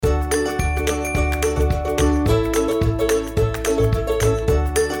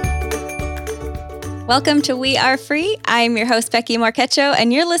Welcome to We Are Free. I'm your host, Becky Marquecho,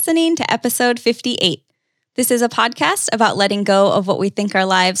 and you're listening to episode 58. This is a podcast about letting go of what we think our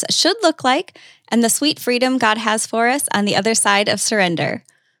lives should look like and the sweet freedom God has for us on the other side of surrender.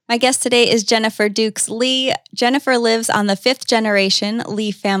 My guest today is Jennifer Dukes Lee. Jennifer lives on the fifth generation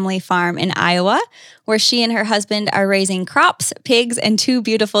Lee family farm in Iowa, where she and her husband are raising crops, pigs, and two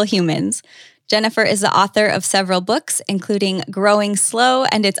beautiful humans. Jennifer is the author of several books, including Growing Slow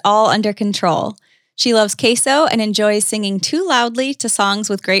and It's All Under Control. She loves queso and enjoys singing too loudly to songs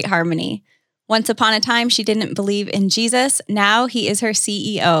with great harmony. Once upon a time, she didn't believe in Jesus. Now he is her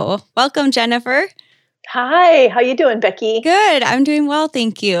CEO. Welcome, Jennifer. Hi, how you doing, Becky? Good. I'm doing well,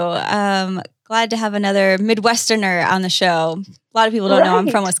 thank you. Glad to have another Midwesterner on the show. A lot of people don't know I'm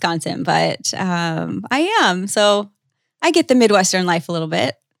from Wisconsin, but I am. So I get the Midwestern life a little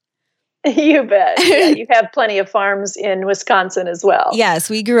bit. You bet. Yeah, you have plenty of farms in Wisconsin as well. Yes,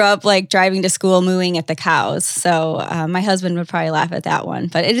 we grew up like driving to school, mooing at the cows. So my husband would probably laugh at that one,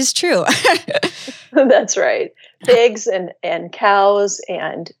 but it is true. That's right. Pigs and cows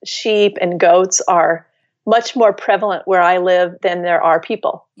and sheep and goats are much more prevalent where I live than there are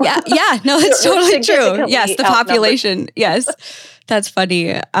people. Yeah. No, it's totally true. Yes, the population. Yes, that's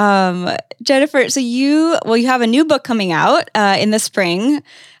funny. Jennifer, so you have a new book coming out in the spring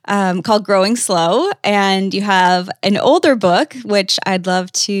called Growing Slow, and you have an older book, which I'd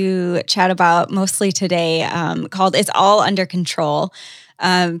love to chat about mostly today, called It's All Under Control.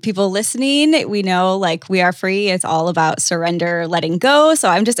 People listening, we know like We Are Free, it's all about surrender, letting go. So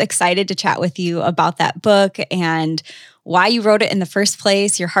I'm just excited to chat with you about that book and why you wrote it in the first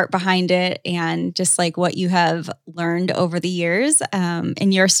place, your heart behind it, and just like what you have learned over the years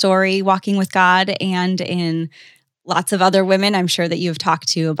in your story, walking with God, and in lots of other women I'm sure that you've talked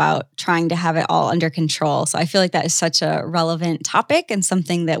to about trying to have it all under control. So I feel like that is such a relevant topic and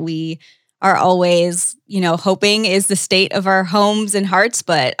something that we are always, hoping is the state of our homes and hearts,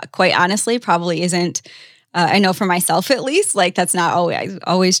 but quite honestly, probably isn't. I know for myself, at least, like that's not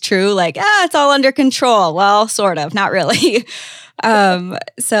always true. Like, it's all under control. Well, sort of, not really.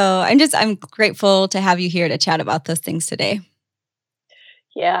 So I'm grateful to have you here to chat about those things today.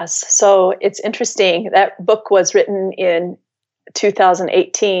 Yes. So it's interesting. That book was written in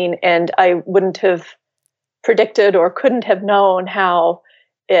 2018, and I wouldn't have predicted or couldn't have known how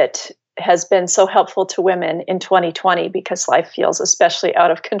it has been so helpful to women in 2020 because life feels especially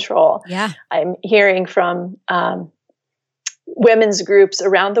out of control. Yeah. I'm hearing from women's groups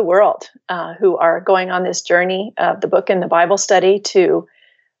around the world who are going on this journey of the book and the Bible study to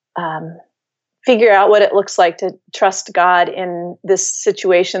figure out what it looks like to trust God in this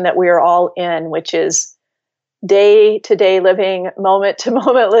situation that we are all in, which is day-to-day living,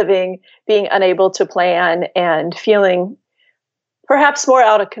 moment-to-moment living, being unable to plan and feeling perhaps more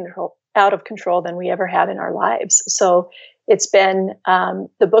out of control than we ever have in our lives. So it's been,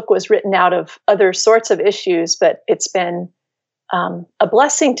 the book was written out of other sorts of issues, but it's been a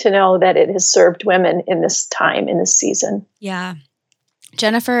blessing to know that it has served women in this time, in this season. Yeah.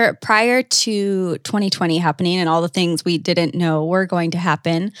 Jennifer, prior to 2020 happening and all the things we didn't know were going to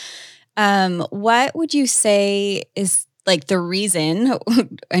happen, what would you say is like the reason?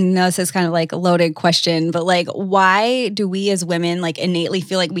 I know this is kind of like a loaded question, but like, why do we as women like innately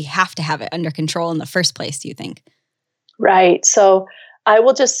feel like we have to have it under control in the first place, do you think? Right. So I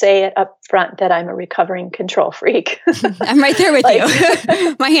will just say it up front that I'm a recovering control freak. I'm right there with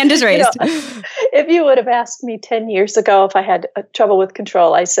you. My hand is raised. If you would have asked me 10 years ago if I had trouble with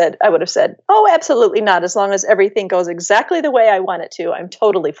control, I would have said, oh, absolutely not. As long as everything goes exactly the way I want it to, I'm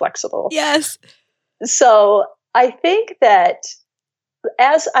totally flexible. Yes. So I think that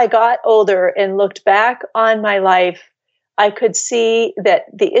as I got older and looked back on my life, I could see that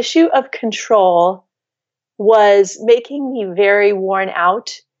the issue of control was making me very worn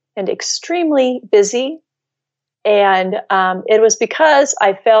out and extremely busy. And it was because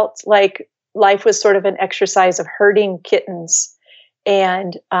I felt like life was sort of an exercise of herding kittens.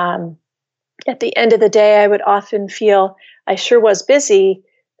 And at the end of the day, I would often feel I sure was busy,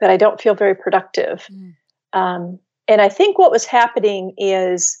 but I don't feel very productive. And I think what was happening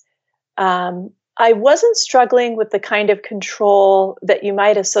is I wasn't struggling with the kind of control that you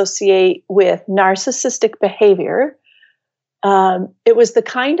might associate with narcissistic behavior. It was the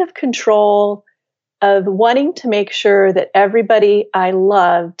kind of control of wanting to make sure that everybody I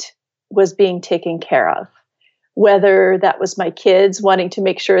loved was being taken care of, whether that was my kids wanting to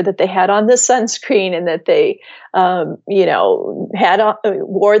make sure that they had on the sunscreen and that they, wore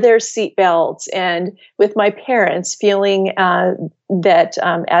their seatbelts, and with my parents feeling that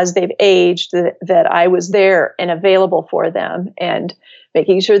as they've aged, that I was there and available for them, and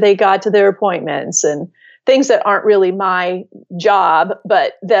making sure they got to their appointments and things that aren't really my job,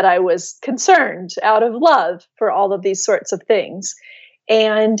 but that I was concerned out of love for all of these sorts of things.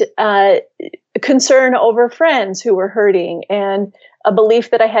 And concern over friends who were hurting, and a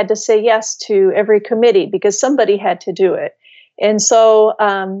belief that I had to say yes to every committee because somebody had to do it. And so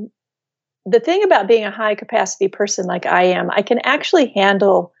the thing about being a high capacity person like I am, I can actually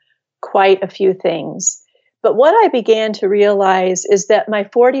handle quite a few things. But what I began to realize is that my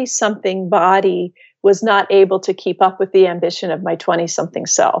 40-something body was not able to keep up with the ambition of my 20-something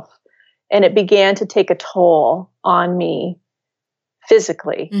self. And it began to take a toll on me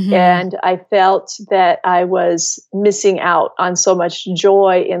physically. Mm-hmm. And I felt that I was missing out on so much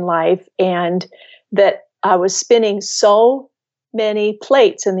joy in life, and that I was spinning so many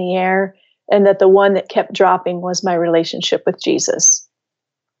plates in the air, and that the one that kept dropping was my relationship with Jesus.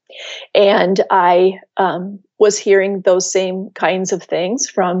 And I was hearing those same kinds of things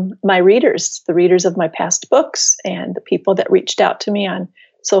from my readers, the readers of my past books, and the people that reached out to me on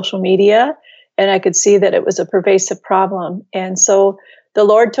social media. And I could see that it was a pervasive problem. And so the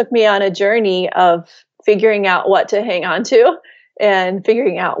Lord took me on a journey of figuring out what to hang on to and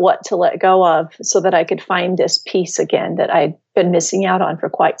figuring out what to let go of, so that I could find this peace again that I'd been missing out on for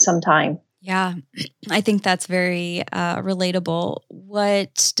quite some time. Yeah, I think that's very relatable.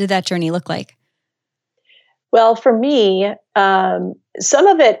 What did that journey look like? Well, for me, some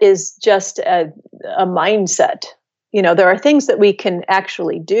of it is just a mindset. There are things that we can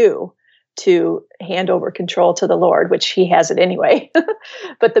actually do to hand over control to the Lord, which He has it anyway.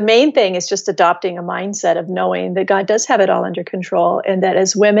 But the main thing is just adopting a mindset of knowing that God does have it all under control, and that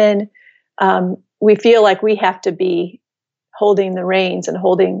as women, we feel like we have to be holding the reins and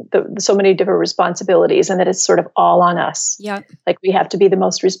holding so many different responsibilities, and that it's sort of all on us. Yeah. Like we have to be the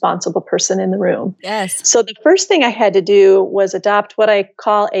most responsible person in the room. Yes. So the first thing I had to do was adopt what I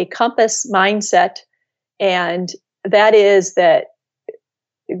call a compass mindset. And that is that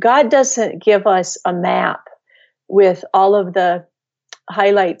God doesn't give us a map with all of the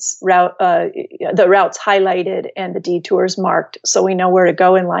the routes highlighted and the detours marked, so we know where to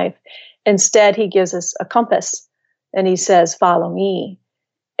go in life. Instead, He gives us a compass, and He says, "Follow me."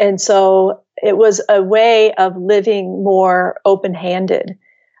 And so it was a way of living more open-handed.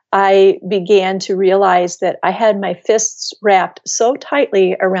 I began to realize that I had my fists wrapped so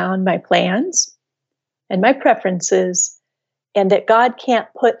tightly around my plans and my preferences, and that God can't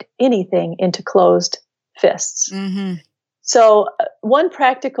put anything into closed fists. Mm-hmm. So one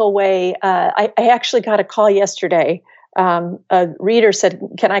practical way, I actually got a call yesterday. A reader said,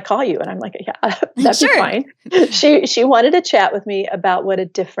 "Can I call you?" And I'm like, "Yeah, that'd sure. be fine." She wanted to chat with me about what a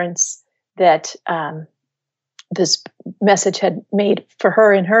difference that this message had made for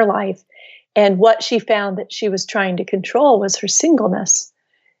her in her life. And what she found that she was trying to control was her singleness.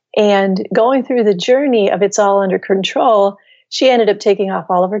 And going through the journey of it's all under control, she ended up taking off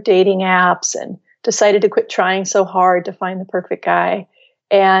all of her dating apps and decided to quit trying so hard to find the perfect guy.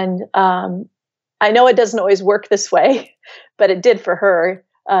 And I know it doesn't always work this way, but it did for her.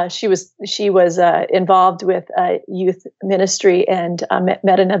 She was involved with youth ministry, and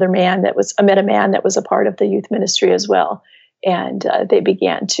met a man that was a part of the youth ministry as well. And they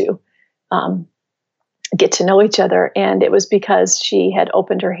began to get to know each other. And it was because she had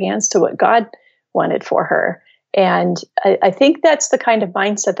opened her hands to what God wanted for her. And I think that's the kind of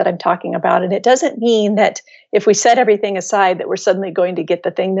mindset that I'm talking about. And it doesn't mean that if we set everything aside that we're suddenly going to get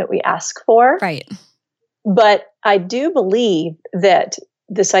the thing that we ask for. Right. But I do believe that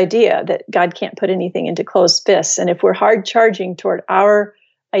this idea that God can't put anything into closed fists, and if we're hard charging toward our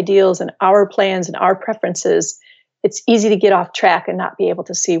ideals and our plans and our preferences, it's easy to get off track and not be able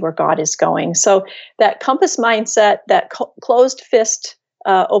to see where God is going. So that compass mindset, that closed fist,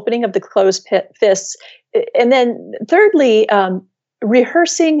 opening of the closed fists. And then thirdly,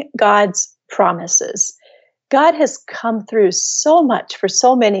 rehearsing God's promises. God has come through so much for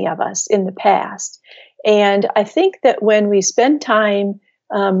so many of us in the past. And I think that when we spend time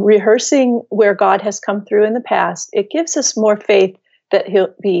rehearsing where God has come through in the past, it gives us more faith that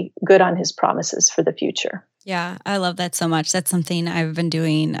He'll be good on His promises for the future. Yeah, I love that so much. That's something I've been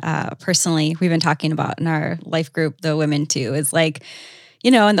doing personally. We've been talking about in our life group, the women too, is like,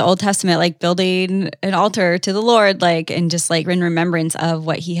 in the Old Testament, like building an altar to the Lord, and just in remembrance of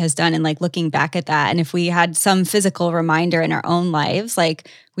what He has done, and looking back at that. And if we had some physical reminder in our own lives,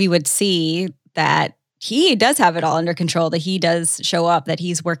 we would see that he does have it all under control, that he does show up, that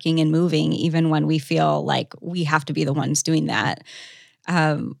he's working and moving, even when we feel like we have to be the ones doing that.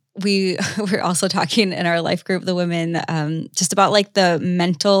 We were also talking in our life group, the women, just about like the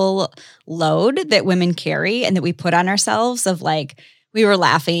mental load that women carry and that we put on ourselves of like, we were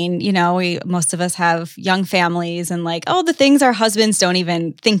laughing, most of us have young families and like, oh, the things our husbands don't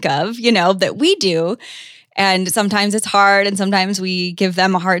even think of, that we do. And sometimes it's hard and sometimes we give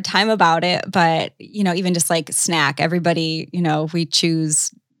them a hard time about it. But, even just like snack, everybody, we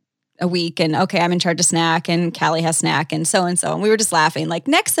choose a week and okay, I'm in charge of snack and Callie has snack and so. And we were just laughing like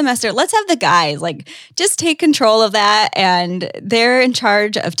next semester, let's have the guys like just take control of that. And they're in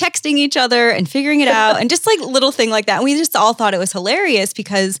charge of texting each other and figuring it out and just like little thing like that. And we just all thought it was hilarious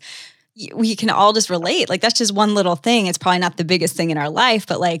because we can all just relate. Like that's just one little thing. It's probably not the biggest thing in our life,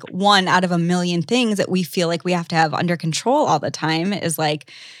 but like one out of a million things that we feel like we have to have under control all the time is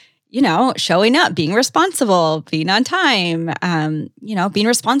like, showing up, being responsible, being on time, being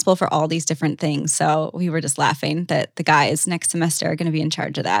responsible for all these different things. So we were just laughing that the guys next semester are going to be in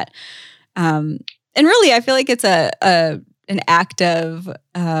charge of that. And really, I feel like it's an act of,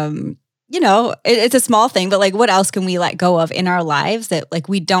 it's a small thing, but like what else can we let go of in our lives that like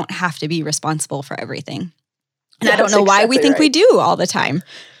we don't have to be responsible for everything? And I don't know why we think we do all the time.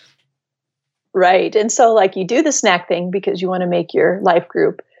 Right. And so like you do the snack thing because you want to make your life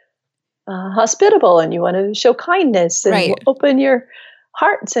group hospitable and you want to show kindness and open your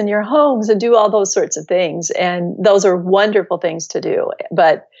hearts and your homes and do all those sorts of things. And those are wonderful things to do.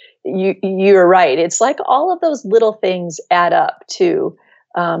 But you're right. It's like all of those little things add up to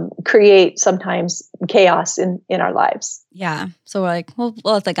create sometimes chaos in our lives. Yeah. So we're like, well,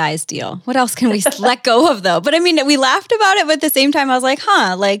 we'll let the guys deal. What else can we let go of though? But I mean, we laughed about it, but at the same time, I was like,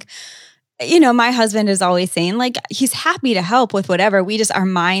 my husband is always saying like, he's happy to help with whatever. Our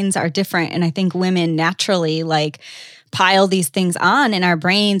minds are different. And I think women naturally like pile these things on in our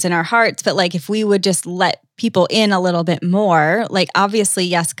brains and our hearts. But like, if we would just let people in a little bit more, like obviously,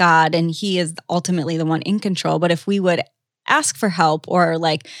 yes, God, and he is ultimately the one in control. But if we would ask for help or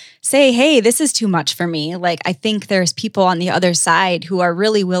like say, hey, this is too much for me. Like, I think there's people on the other side who are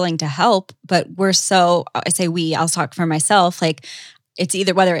really willing to help, but I'll talk for myself. Like, it's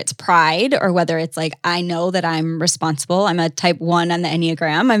either whether it's pride or whether it's like, I know that I'm responsible. I'm a type 1 on the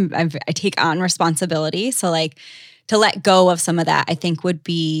Enneagram. I take on responsibility. So like to let go of some of that, I think would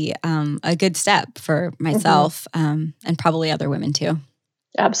be a good step for myself and probably other women too.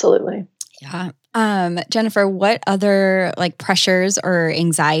 Absolutely. Yeah. Jennifer, what other like pressures or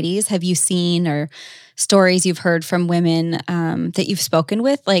anxieties have you seen or stories you've heard from women that you've spoken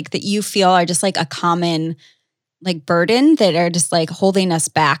with, like that you feel are just like a common like burden that are just like holding us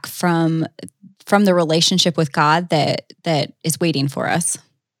back from the relationship with God that is waiting for us?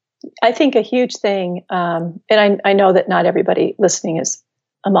 I think a huge thing, and I know that not everybody listening is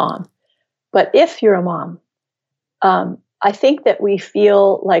a mom, but if you're a mom, I think that we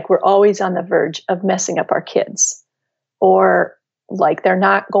feel like we're always on the verge of messing up our kids, or like they're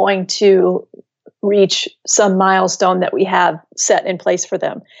not going to reach some milestone that we have set in place for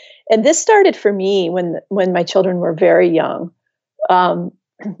them. And this started for me when my children were very young.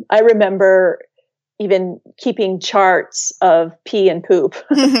 I remember even keeping charts of pee and poop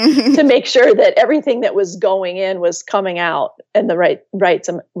to make sure that everything that was going in was coming out in the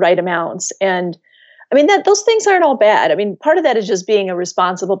right amounts. And I mean, those things aren't all bad. I mean, part of that is just being a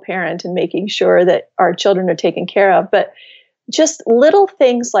responsible parent and making sure that our children are taken care of. But just little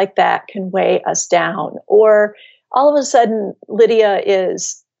things like that can weigh us down. Or all of a sudden, Lydia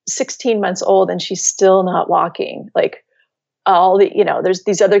is 16 months old and she's still not walking. Like there's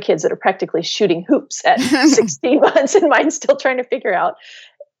these other kids that are practically shooting hoops at 16 months and mine's still trying to figure out,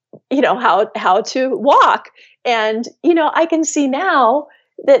 how to walk. And, I can see now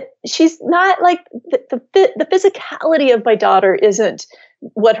that she's not like the physicality of my daughter isn't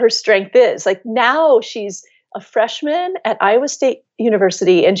what her strength is. Like now she's a freshman at Iowa State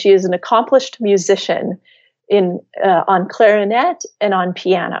University and she is an accomplished musician on clarinet and on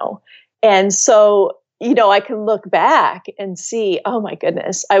piano. And so, I can look back and see, oh my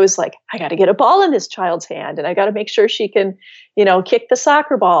goodness, I was like, I got to get a ball in this child's hand and I got to make sure she can, kick the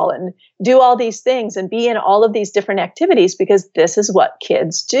soccer ball and do all these things and be in all of these different activities because this is what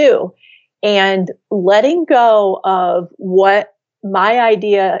kids do. And letting go of what my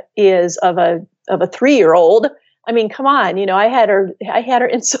idea is of a 3-year-old. I mean, come on, I had her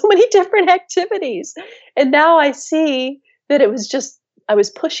in so many different activities. And now I see that it was just, I was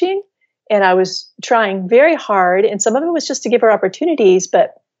pushing and I was trying very hard. And some of it was just to give her opportunities,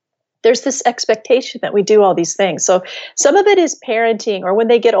 but there's this expectation that we do all these things. So some of it is parenting, or when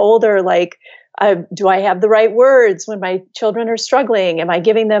they get older, like do I have the right words when my children are struggling? Am I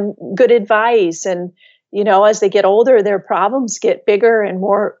giving them good advice? And, as they get older, their problems get bigger and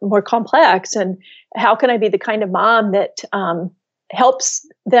more complex. And how can I be the kind of mom that helps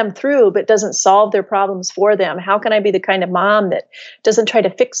them through, but doesn't solve their problems for them? How can I be the kind of mom that doesn't try to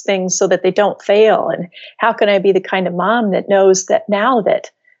fix things so that they don't fail? And how can I be the kind of mom that knows that now that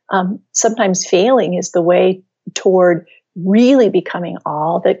sometimes failing is the way toward really becoming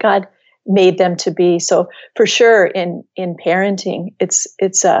all that God made them to be? So for sure, in parenting,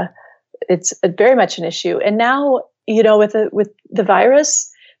 it's very much an issue. And now, with the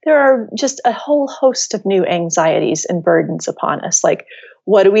virus, there are just a whole host of new anxieties and burdens upon us. Like,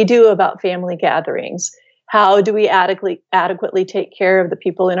 what do we do about family gatherings? How do we adequately take care of the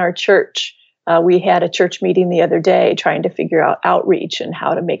people in our church? We had a church meeting the other day trying to figure out outreach and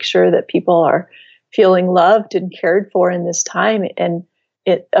how to make sure that people are feeling loved and cared for in this time and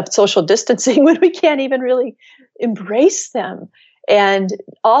of social distancing when we can't even really embrace them. And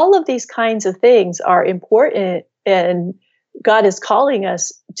all of these kinds of things are important, and God is calling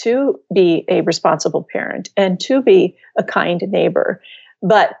us to be a responsible parent and to be a kind neighbor.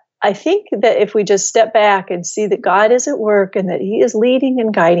 But I think that if we just step back and see that God is at work and that He is leading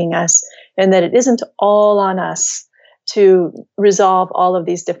and guiding us, and that it isn't all on us to resolve all of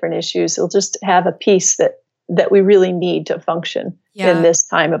these different issues, we'll just have a peace that we really need to function in this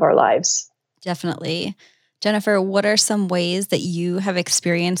time of our lives. Definitely. Jennifer, what are some ways that you have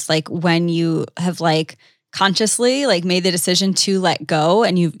experienced, like when you have like consciously like made the decision to let go,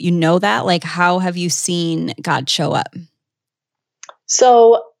 and you know that, like, how have you seen God show up?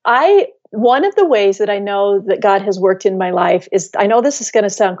 So one of the ways that I know that God has worked in my life is, I know this is going to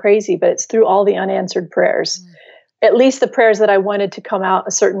sound crazy, but it's through all the unanswered prayers. At least the prayers that I wanted to come out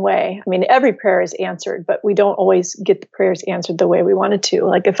a certain way. I mean, every prayer is answered, but we don't always get the prayers answered the way we wanted to.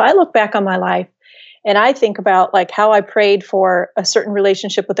 Like, if I look back on my life and I think about like how I prayed for a certain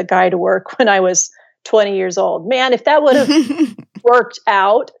relationship with a guy to work when I was 20 years old, man, if that would have worked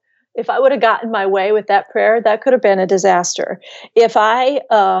out, if I would have gotten my way with that prayer, that could have been a disaster. If I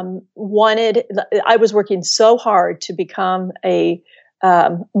I was working so hard to become a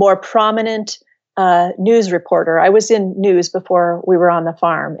more prominent news reporter. I was in news before we were on the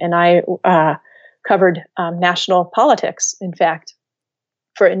farm, and I covered national politics, in fact,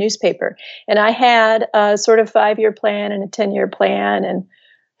 for a newspaper. And I had a sort of 5-year plan and a 10-year plan. And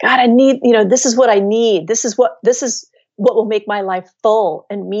God, I need, this is what I need. This is what will make my life full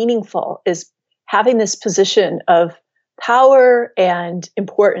and meaningful, is having this position of power and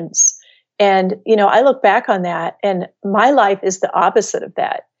importance. And, I look back on that, and my life is the opposite of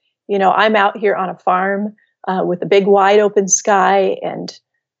that. I'm out here on a farm with a big wide open sky and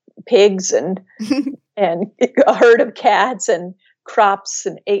pigs and a herd of cats and crops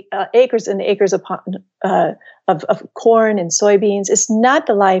and acres and acres of corn and soybeans. It's not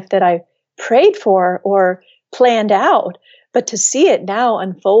the life that I prayed for or planned out, but to see it now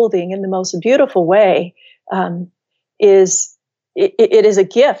unfolding in the most beautiful way is a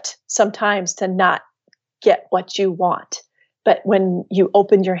gift sometimes to not get what you want. But when you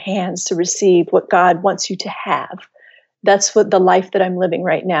open your hands to receive what God wants you to have, that's what the life that I'm living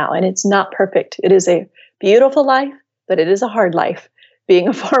right now. And it's not perfect. It is a beautiful life, but it is a hard life, being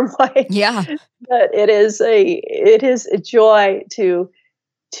a farm wife. Yeah. But it is a joy to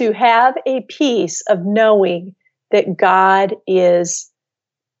have a peace of knowing that God is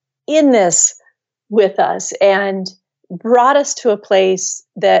in this with us and brought us to a place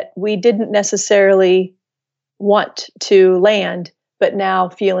that we didn't necessarily want to land, but now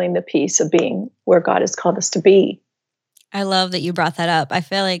feeling the peace of being where God has called us to be. I love that you brought that up. I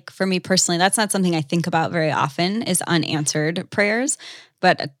feel like for me personally, that's not something I think about very often, is unanswered prayers,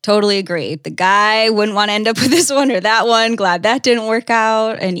 but I totally agree. The guy wouldn't want to end up with this one or that one. Glad that didn't work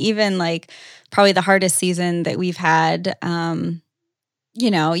out. And even like probably the hardest season that we've had,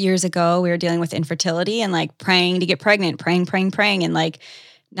 years ago, we were dealing with infertility and like praying to get pregnant, praying. And like,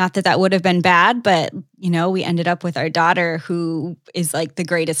 not that would have been bad, but, we ended up with our daughter, who is like the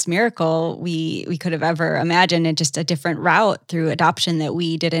greatest miracle we could have ever imagined, and just a different route through adoption that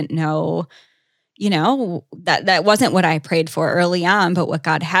we didn't know, that wasn't what I prayed for early on, but what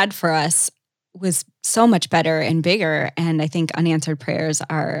God had for us was so much better and bigger. And I think unanswered prayers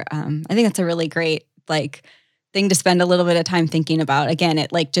are, I think that's a really great, like, thing to spend a little bit of time thinking about. Again,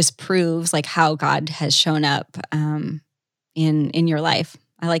 it like just proves like how God has shown up in your life.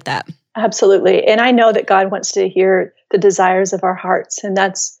 I like that. Absolutely. And I know that God wants to hear the desires of our hearts. And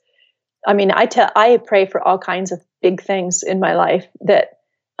I pray for all kinds of big things in my life, that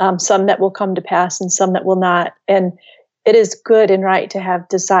some that will come to pass and some that will not. And it is good and right to have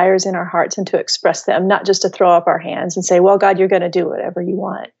desires in our hearts and to express them, not just to throw up our hands and say, well, God, you're going to do whatever you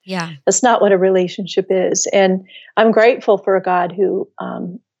want. Yeah. That's not what a relationship is. And I'm grateful for a God who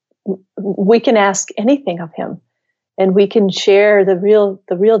we can ask anything of him, and we can share the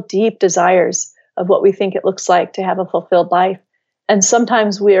real deep desires of what we think it looks like to have a fulfilled life. And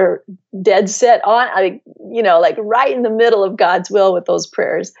sometimes we're dead set on, like right in the middle of God's will with those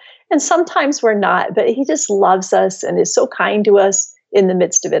prayers. And sometimes we're not, but he just loves us and is so kind to us in the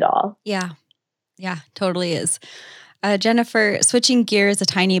midst of it all. Yeah. Yeah, totally is. Jennifer, switching gears a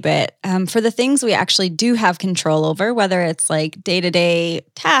tiny bit, for the things we actually do have control over, whether it's like day-to-day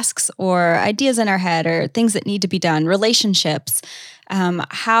tasks or ideas in our head or things that need to be done, relationships,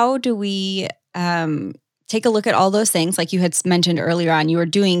 how do we take a look at all those things? Like you had mentioned earlier on, you were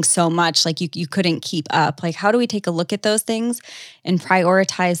doing so much, like you couldn't keep up. Like, how do we take a look at those things and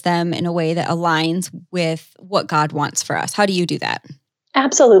prioritize them in a way that aligns with what God wants for us? How do you do that?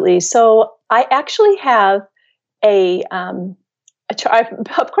 Absolutely. So I actually have a chart.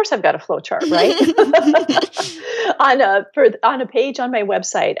 Of course, I've got a flow chart, right? on a page on my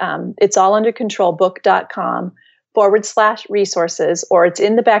website. It's alundercontrolbook.com/resources, or it's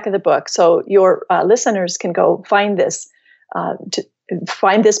in the back of the book. So your listeners can go find this to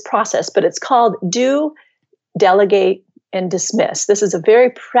find this process. But it's called Do, Delegate, and Dismiss. This is a very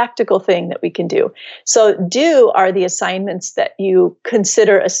practical thing that we can do. So do are the assignments that you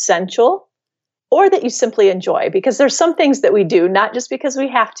consider essential, or that you simply enjoy, because there's some things that we do, not just because we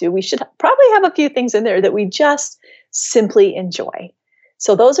have to. We should probably have a few things in there that we just simply enjoy.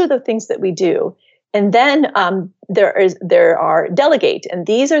 So those are the things that we do. And then there are delegate, and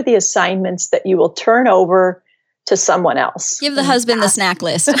these are the assignments that you will turn over to someone else. Give the husband the snack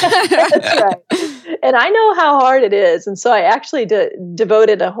list. That's right. And I know how hard it is. And so I actually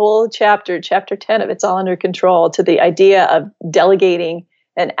devoted a whole chapter 10 of It's All Under Control, to the idea of delegating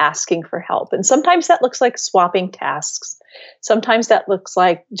and asking for help. And sometimes that looks like swapping tasks. Sometimes that looks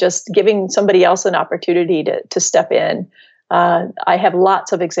like just giving somebody else an opportunity to step in. I have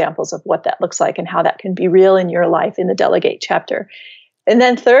lots of examples of what that looks like and how that can be real in your life in the delegate chapter. And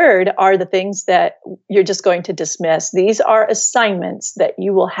then third are the things that you're just going to dismiss. These are assignments that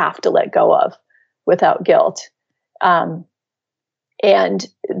you will have to let go of without guilt. And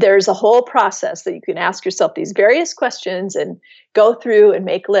there's a whole process that you can ask yourself these various questions and go through and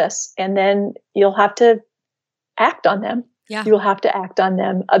make lists. And then you'll have to act on them. Yeah. You'll have to act on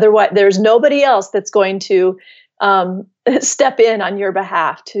them. Otherwise, there's nobody else that's going to step in on your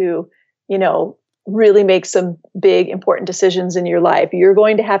behalf to, really make some big, important decisions in your life. You're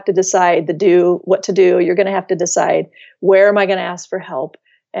going to have to decide what to do. You're going to have to decide, where am I going to ask for help?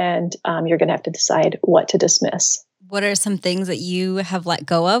 And you're going to have to decide what to dismiss. What are some things that you have let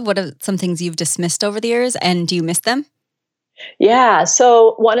go of? What are some things you've dismissed over the years, and do you miss them? Yeah.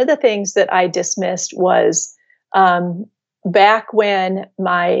 So one of the things that I dismissed was back when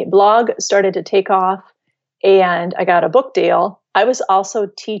my blog started to take off and I got a book deal, I was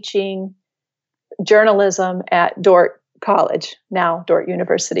also teaching journalism at Dordt College, now Dordt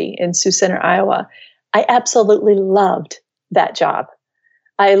University in Sioux Center, Iowa. I absolutely loved that job.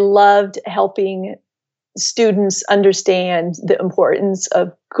 I loved helping students understand the importance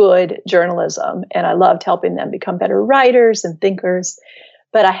of good journalism, and I loved helping them become better writers and thinkers.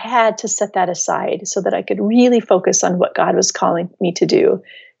 But I had to set that aside so that I could really focus on what God was calling me to do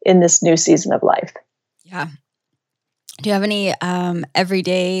in this new season of life. Yeah. Do you have any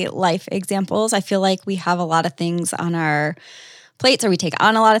everyday life examples? I feel like we have a lot of things on our plates, or we take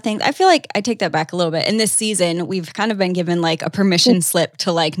on a lot of things. I feel like I take that back a little bit. In this season, we've kind of been given like a permission slip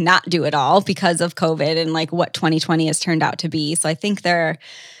to like not do it all because of COVID and like what 2020 has turned out to be. So I think there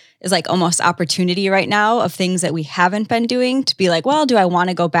is like almost opportunity right now of things that we haven't been doing to be like, well, do I want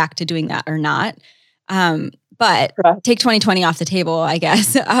to go back to doing that or not? But take 2020 off the table, I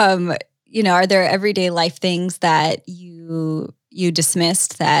guess. Are there everyday life things that you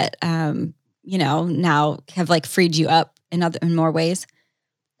dismissed that, now have like freed you up in more ways?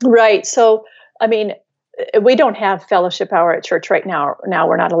 Right. So, I mean, we don't have fellowship hour at church right now. Now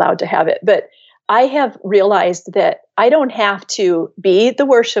we're not allowed to have it, but I have realized that I don't have to be the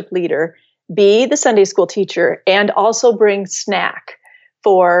worship leader, be the Sunday school teacher, and also bring snack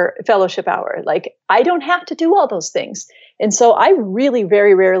for fellowship hour. Like, I don't have to do all those things. And so I really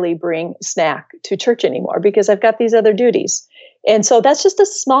very rarely bring snack to church anymore because I've got these other duties. And so that's just a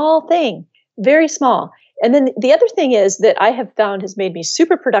small thing, very small. And then the other thing is that I have found has made me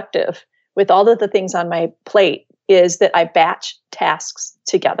super productive with all of the things on my plate is that I batch tasks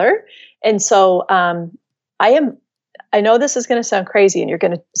together. And so I I know this is going to sound crazy, and you're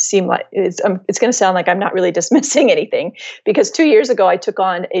going to seem like it's going to sound like I'm not really dismissing anything, because 2 years ago I took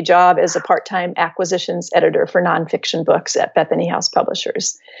on a job as a part-time acquisitions editor for nonfiction books at Bethany House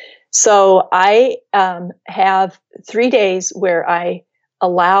Publishers. So I have 3 days where I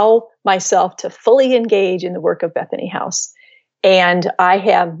allow myself to fully engage in the work of Bethany House. And I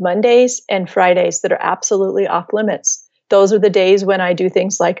have Mondays and Fridays that are absolutely off limits. Those are the days when I do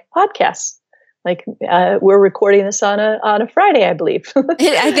things like podcasts. Like we're recording this on a Friday, I believe.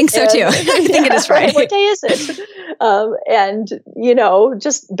 I think so too. I think it is Friday. What day is it? And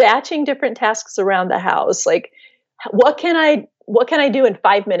just batching different tasks around the house. Like, what can I do in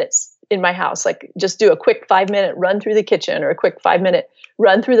 5 minutes in my house? Like, just do a quick 5-minute run through the kitchen, or a quick 5-minute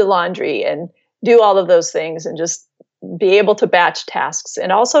run through the laundry, and do all of those things, and just be able to batch tasks,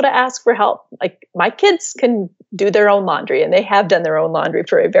 and also to ask for help. Like, my kids can do their own laundry, and they have done their own laundry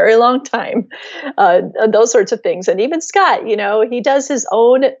for a very long time. Those sorts of things. And even Scott, he does his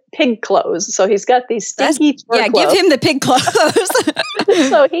own pig clothes. So he's got these stinky clothes. Give him the pig clothes.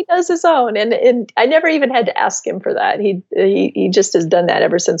 So he does his own. And I never even had to ask him for that. He just has done that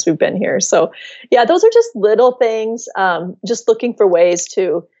ever since we've been here. So yeah, those are just little things, just looking for ways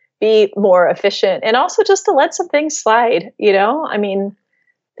to be more efficient, and also just to let some things slide. I mean,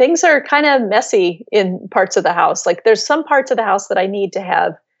 things are kind of messy in parts of the house. Like, there's some parts of the house that I need to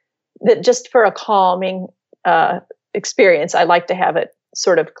have that, just for a calming experience, I like to have it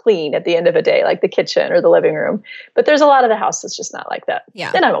sort of clean at the end of a day, like the kitchen or the living room. But there's a lot of the house that's just not like that.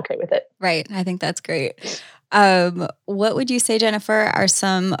 Yeah. And I'm okay with it. Right. I think that's great. What would you say, Jennifer, are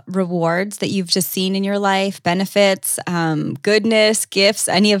some rewards that you've just seen in your life, benefits, goodness, gifts,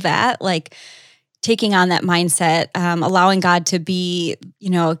 any of that? Like, taking on that mindset, allowing God to be,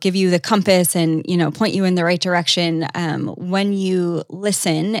 give you the compass and, point you in the right direction. When you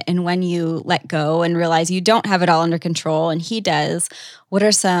listen and when you let go and realize you don't have it all under control and He does, what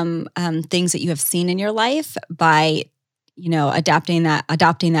are some things that you have seen in your life by, adopting that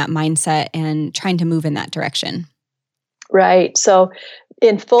mindset and trying to move in that direction? Right. So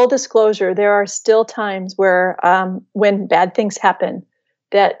in full disclosure, there are still times where when bad things happen,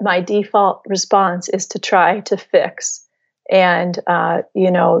 that my default response is to try to fix and,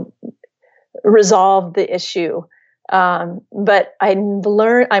 resolve the issue. But I'm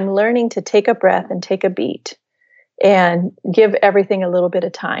learning to take a breath and take a beat and give everything a little bit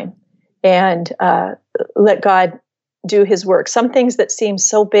of time, and let God do His work. Some things that seem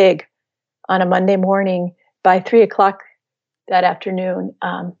so big on a Monday morning, by 3:00 that afternoon,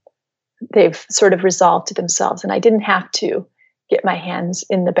 they've sort of resolved themselves, and I didn't have to get my hands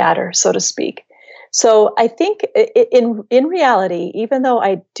in the batter, so to speak. So I think in reality, even though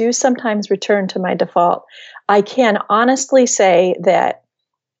I do sometimes return to my default, I can honestly say that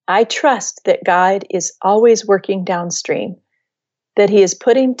I trust that God is always working downstream, that He is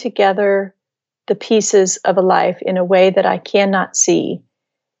putting together the pieces of a life in a way that I cannot see.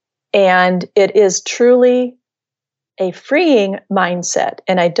 And it is truly a freeing mindset.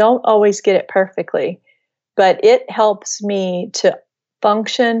 And I don't always get it perfectly, but it helps me to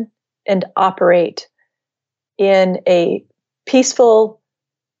function and operate in a peaceful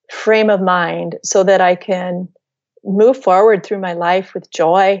frame of mind so that I can move forward through my life with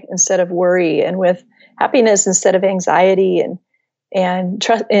joy instead of worry, and with happiness instead of anxiety, and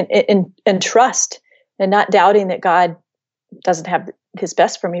trust and trust, and not doubting that God doesn't have His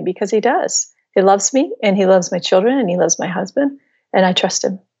best for me, because He does. He loves me, and He loves my children, and He loves my husband, and I trust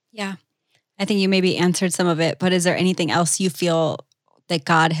Him. Yeah. I think you maybe answered some of it, but is there anything else you feel that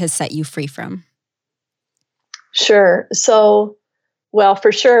God has set you free from? Sure. So, well,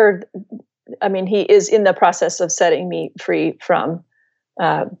 for sure, I mean, He is in the process of setting me free from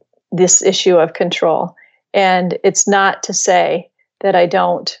this issue of control. And it's not to say that I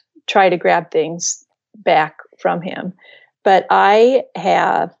don't try to grab things back from Him, but I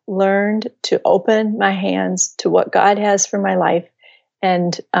have learned to open my hands to what God has for my life,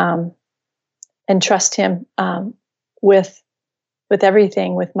 and trust Him with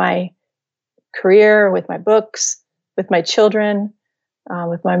everything, with my career, with my books, with my children,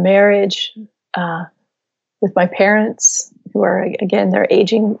 with my marriage, with my parents, who are, again, they're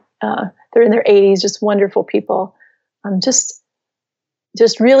aging, they're in their 80s, just wonderful people.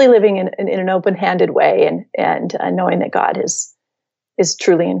 Just really living in an open-handed way, and knowing that God is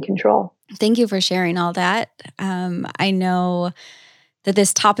truly in control. Thank you for sharing all that. I know that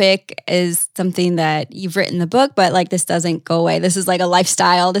this topic is something that you've written the book, but like, this doesn't go away. This is like a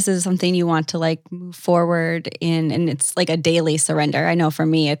lifestyle. This is something you want to like move forward in, and it's like a daily surrender. I know for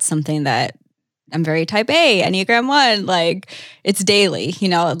me, it's something that I'm very type A, Enneagram 1, like it's daily,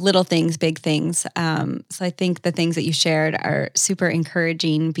 little things, big things. So I think the things that you shared are super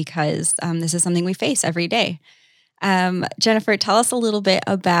encouraging because this is something we face every day. Jennifer, tell us a little bit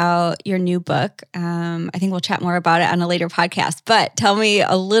about your new book. I think we'll chat more about it on a later podcast, but tell me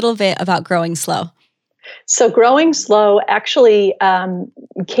a little bit about Growing Slow. So Growing Slow actually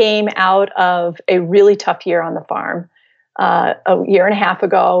came out of a really tough year on the farm. A year and a half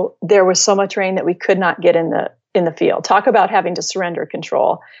ago, there was so much rain that we could not get in the field. Talk about having to surrender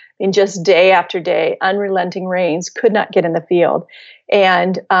control. I mean, just day after day, unrelenting rains, could not get in the field.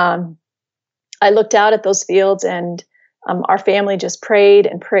 And I looked out at those fields, and our family just prayed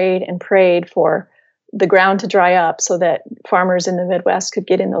and prayed and prayed for the ground to dry up so that farmers in the Midwest could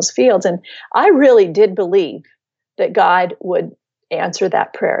get in those fields. And I really did believe that God would answer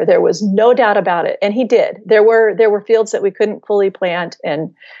that prayer. There was no doubt about it. And he did. There were fields that we couldn't fully plant,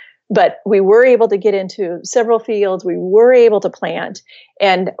 but we were able to get into several fields. We were able to plant,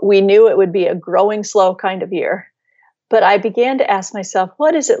 and we knew it would be a growing slow kind of year. But I began to ask myself,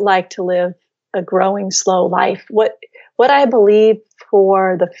 what is it like to live a growing slow life? What I believe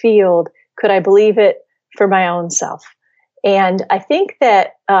for the field, could I believe it for my own self? And I think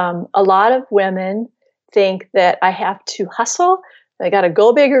that a lot of women think that I have to hustle. I got to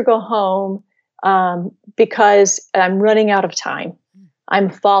go big or go home because I'm running out of time.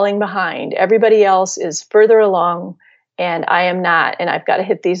 I'm falling behind. Everybody else is further along and I am not. And I've got to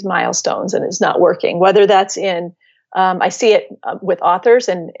hit these milestones and it's not working. Whether that's in, I see it with authors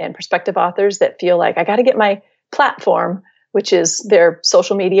and prospective authors that feel like I got to get my platform, which is their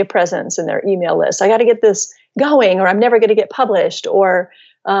social media presence and their email list. I got to get this going or I'm never going to get published. Or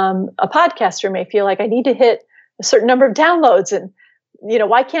a podcaster may feel like I need to hit a certain number of downloads and,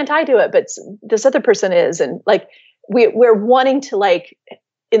 why can't I do it? But this other person is. And like, we're wanting to, like,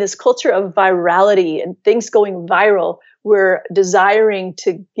 in this culture of virality and things going viral, we're desiring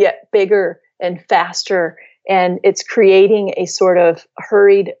to get bigger and faster. And it's creating a sort of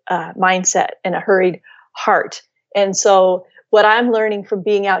hurried mindset and a hurried heart. And so what I'm learning from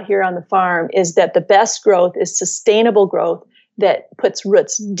being out here on the farm is that the best growth is sustainable growth that puts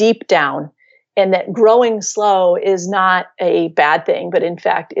roots deep down, and that growing slow is not a bad thing, but in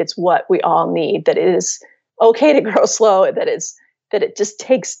fact, it's what we all need, that it is okay to grow slow, that it just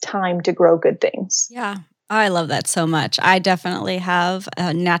takes time to grow good things. Yeah. I love that so much. I definitely have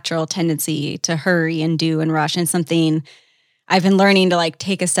a natural tendency to hurry and do and rush, and something I've been learning to, like,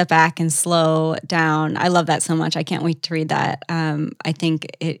 take a step back and slow down. I love that so much. I can't wait to read that. I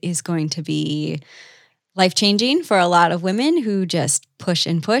think it is going to be life-changing for a lot of women who just push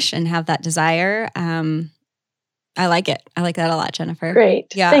and have that desire. I like it. I like that a lot, Jennifer.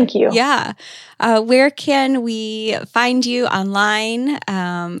 Great. Yeah. Thank you. Yeah. Where can we find you online?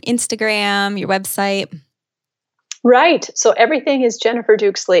 Instagram, your website? Right. So everything is Jennifer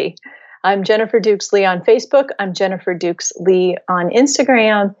Dukes Lee. I'm Jennifer Dukes Lee on Facebook. I'm Jennifer Dukes Lee on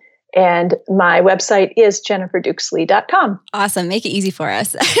Instagram. And my website is jenniferdukeslee.com. Awesome. Make it easy for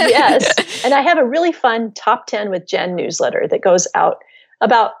us. Yes. And I have a really fun Top 10 with Jen newsletter that goes out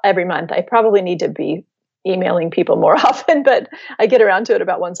about every month. I probably need to be emailing people more often, but I get around to it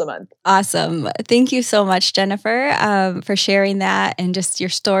about once a month. Awesome. Thank you so much, Jennifer, for sharing that and just your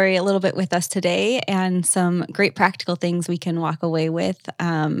story a little bit with us today, and some great practical things we can walk away with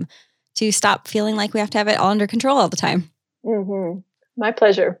to stop feeling like we have to have it all under control all the time. Mm-hmm. My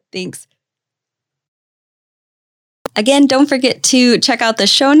pleasure. Thanks. Again, don't forget to check out the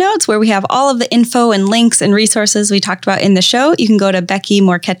show notes where we have all of the info and links and resources we talked about in the show. You can go to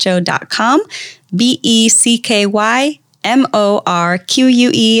BeckyMorquecho.com,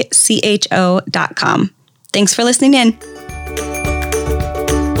 BeckyMorquecho.com. Thanks for listening in.